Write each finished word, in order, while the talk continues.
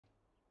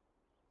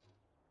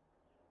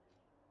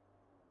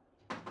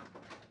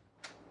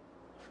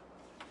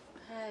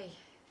Hey,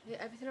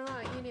 everything all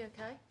right? Uni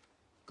okay?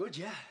 Good,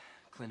 yeah.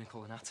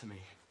 Clinical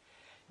anatomy.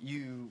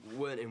 You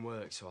weren't in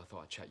work, so I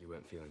thought I'd check you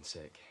weren't feeling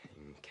sick,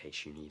 in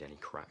case you need any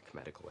crack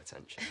medical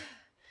attention.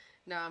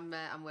 No,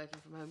 I'm working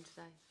from home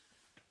today.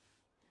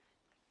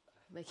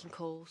 Making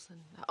calls and...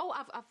 Oh,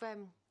 I've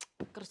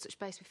got to touch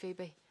base with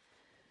Phoebe.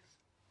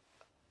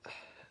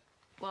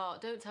 Well,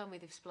 don't tell me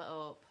they've split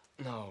up.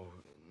 No,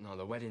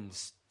 the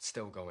wedding's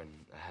still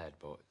going ahead,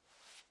 but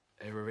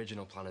her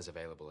original planner's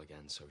available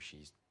again, so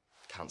she's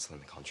cancelling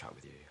the contract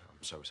with you.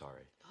 I'm so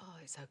sorry. Oh,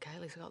 it's okay.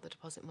 At least I got the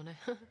deposit money.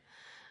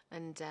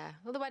 And,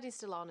 well, the wedding's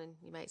still on and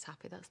your mate's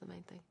happy. That's the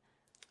main thing.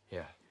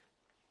 Yeah.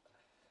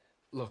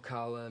 Look,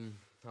 I'll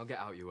get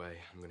out your way.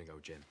 I'm gonna go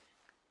gym.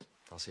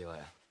 I'll see you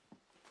later.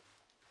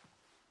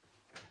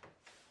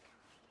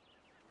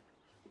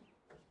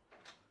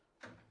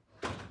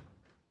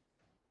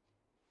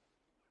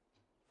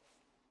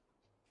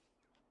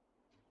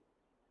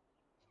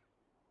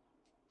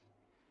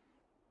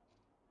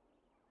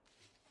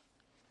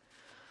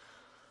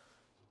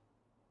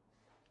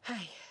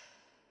 Hey,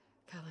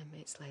 Callum,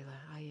 it's Layla.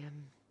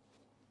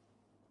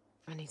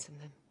 I need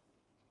something.